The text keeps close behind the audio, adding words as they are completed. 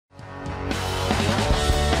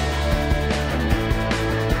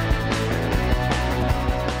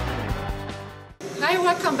Hi,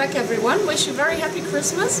 welcome back everyone. Wish you a very happy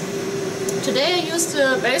Christmas. Today I used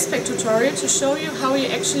the BasePac tutorial to show you how you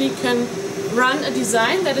actually can run a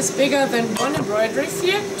design that is bigger than one embroidery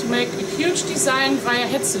field to make a huge design via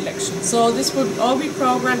head selection. So this would all be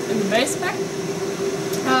programmed in the BasePac.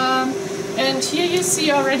 And here you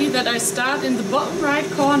see already that I start in the bottom right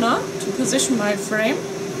corner to position my frame.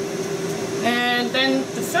 And then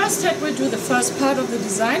the first head will do the first part of the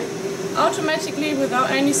design. Automatically,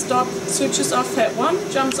 without any stop, switches off head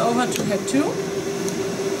 1, jumps over to head 2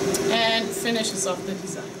 and finishes off the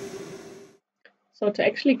design. So to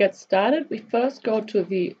actually get started, we first go to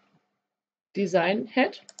the design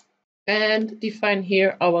head and define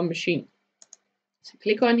here our machine. So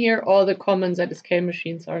click on here, all the common ZSK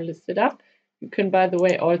machines are listed up. You can, by the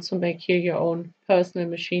way, also make here your own personal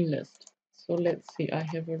machine list. So let's see, I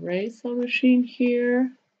have a razor machine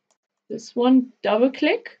here. This one, double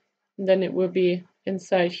click. And then it will be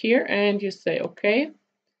inside here and you say OK.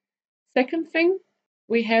 Second thing,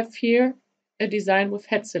 we have here a design with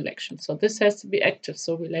head selection. So this has to be active,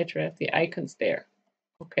 so we later have the icons there.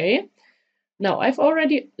 OK. Now I've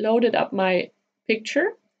already loaded up my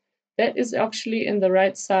picture. That is actually in the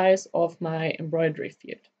right size of my embroidery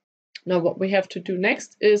field. Now what we have to do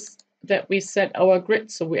next is that we set our grid,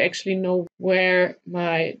 so we actually know where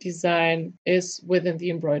my design is within the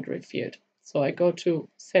embroidery field. So I go to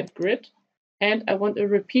set grid and I want a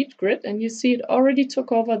repeat grid, and you see it already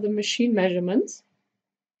took over the machine measurements.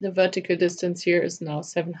 The vertical distance here is now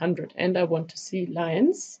 700 and I want to see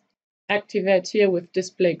lines. Activate here with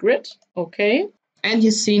display grid. Okay. And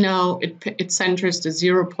you see now it centers the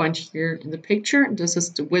 0 point here in the picture. This is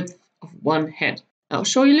the width of one head. Now I'll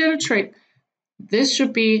show you a little trick. This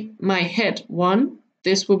should be my head 1.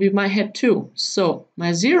 This will be my head 2. So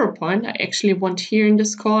my 0 point I actually want here in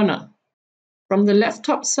this corner. From the left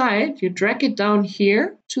top side, you drag it down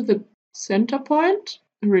here to the center point,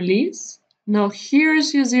 release. Now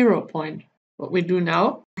here's your 0 point. What we do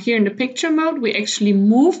now, here in the picture mode, we actually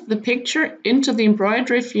move the picture into the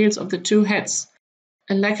embroidery fields of the two heads.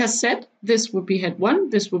 And like I said, this will be head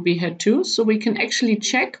 1, this will be head 2, so we can actually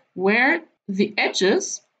check where the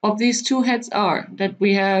edges of these two heads are, that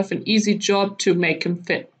we have an easy job to make them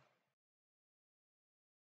fit.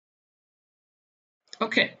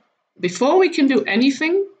 Okay. Before we can do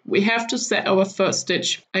anything, we have to set our first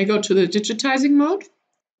stitch. I go to the digitizing mode.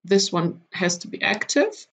 This one has to be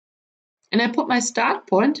active. And I put my start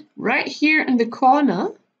point right here in the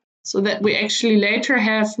corner so that we actually later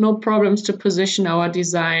have no problems to position our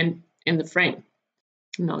design in the frame.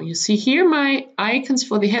 Now you see here my icons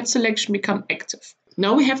for the head selection become active.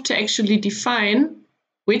 Now we have to actually define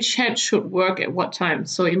which head should work at what time.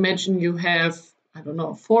 So imagine you have, I don't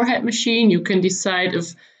know, a 4-head machine. You can decide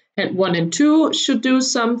if head 1 and 2 should do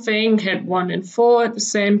something, head 1 and 4 at the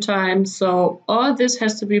same time. So all this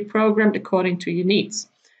has to be programmed according to your needs.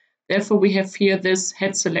 Therefore, we have here this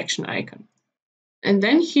head selection icon. And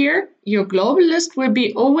then here, your global list will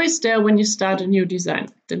be always there when you start a new design.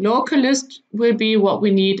 The local list will be what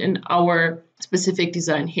we need in our specific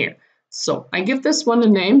design here. So I give this one a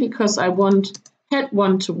name because I want head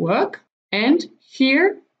 1 to work. And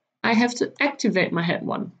here I have to activate my head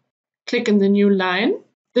 1. Click in the new line.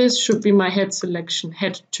 This should be my head selection,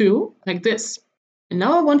 head 2, like this. And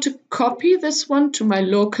now I want to copy this one to my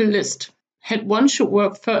local list. Head 1 should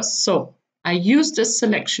work first, so I use this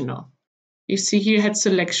selection now. You see here head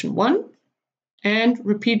selection 1 and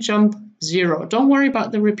repeat jump 0. Don't worry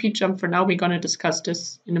about the repeat jump for now, we're going to discuss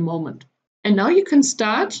this in a moment. And now you can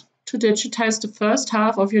start to digitize the first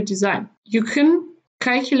half of your design. You can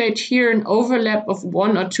calculate here an overlap of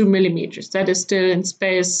 1 or 2 millimeters. That is still in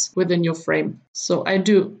space within your frame. So I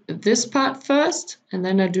do this part first, and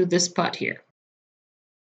then I do this part here.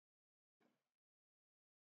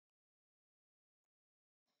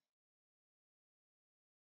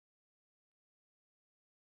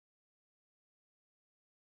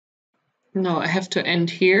 Now I have to end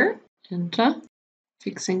here, enter,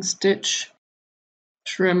 fixing stitch,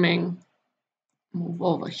 trimming, move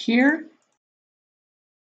over here.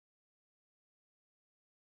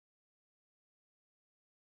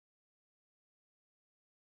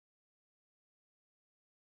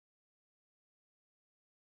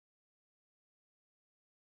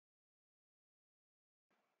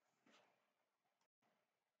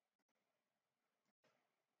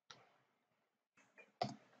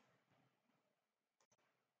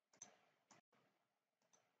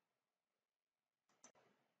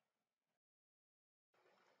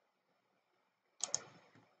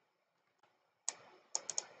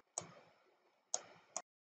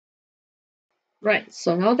 Right,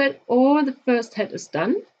 so now that all the first head is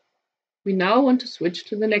done, we now want to switch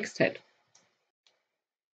to the next head.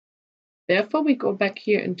 Therefore, we go back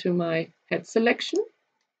here into my head selection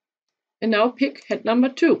and now pick head number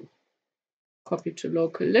 2. Copy to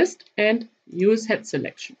local list and use head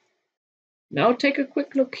selection. Now take a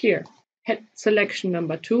quick look here. Head selection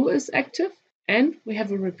number 2 is active and we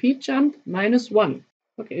have a repeat jump -1.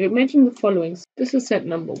 Okay, imagine the following. This is head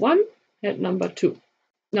number 1, head number 2.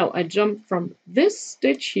 Now I jump from this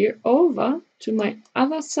stitch here over to my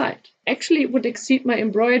other side. Actually, it would exceed my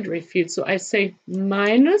embroidery field, so I say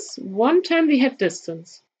 -1 time the head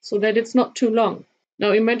distance, so that it's not too long.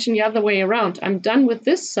 Now imagine the other way around. I'm done with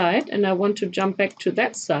this side and I want to jump back to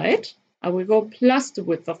that side. I will go plus the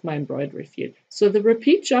width of my embroidery field. So the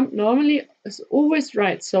repeat jump normally is always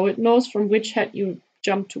right, so it knows from which head you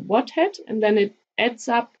jump to what head, and then it adds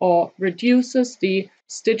up or reduces the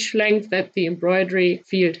stitch length that the embroidery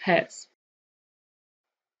field has.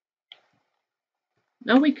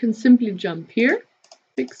 Now we can simply jump here,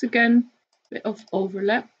 fix again, bit of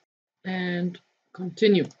overlap, and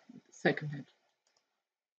continue with the second head.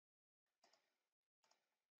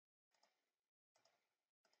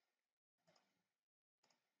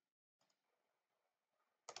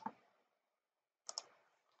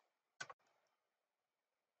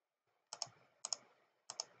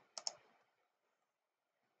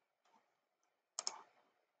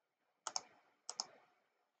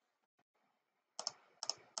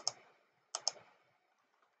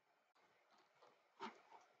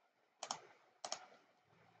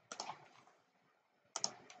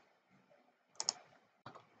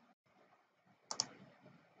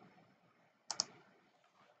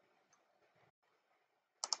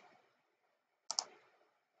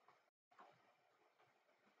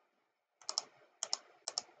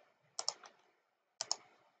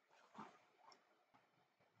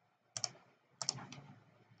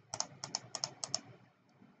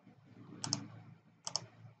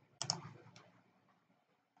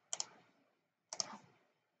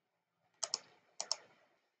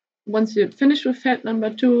 Once you're finished with head number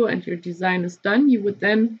 2 and your design is done, you would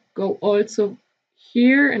then go also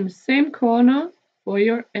here in the same corner for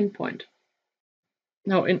your endpoint.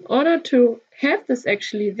 Now, in order to have this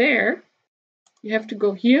actually there, you have to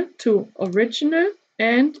go here to original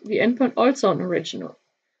and the endpoint also on original.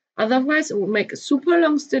 Otherwise, it will make a super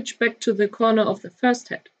long stitch back to the corner of the first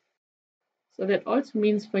head. So that also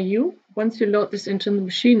means for you, once you load this into the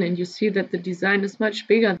machine and you see that the design is much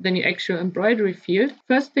bigger than your actual embroidery field,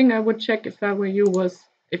 first thing I would check if I were you was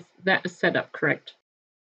if that is set up correct.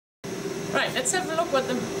 Right, let's have a look what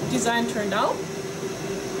the design turned out.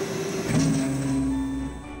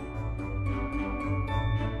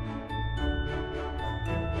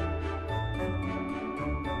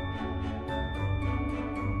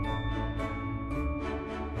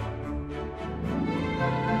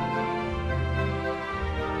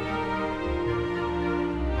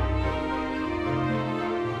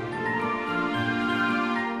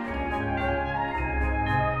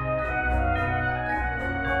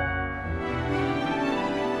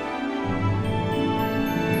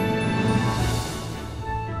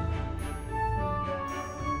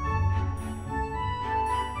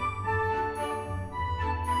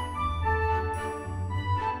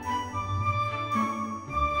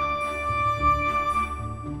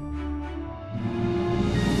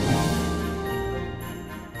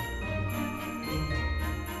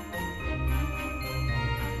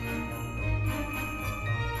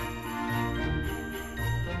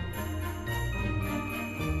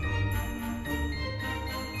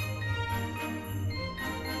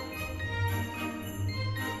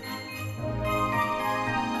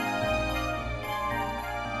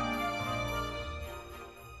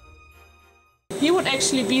 He would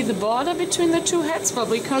actually be the border between the two heads, but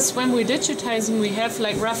because when we're digitizing we have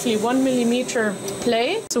like roughly 1 millimeter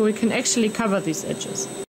play, so we can actually cover these edges.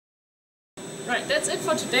 Right, that's it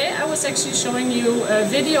for today. I was actually showing you a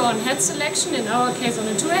video on head selection, in our case on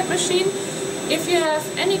a 2-head machine. If you have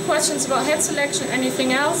any questions about head selection,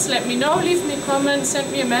 anything else, let me know, leave me a comment,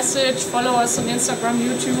 send me a message, follow us on Instagram,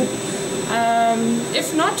 YouTube.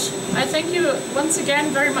 If not, I thank you once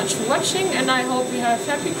again very much for watching, and I hope you have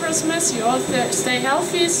happy Christmas, you all stay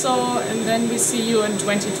healthy, and then we see you in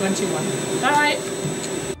 2021. Bye!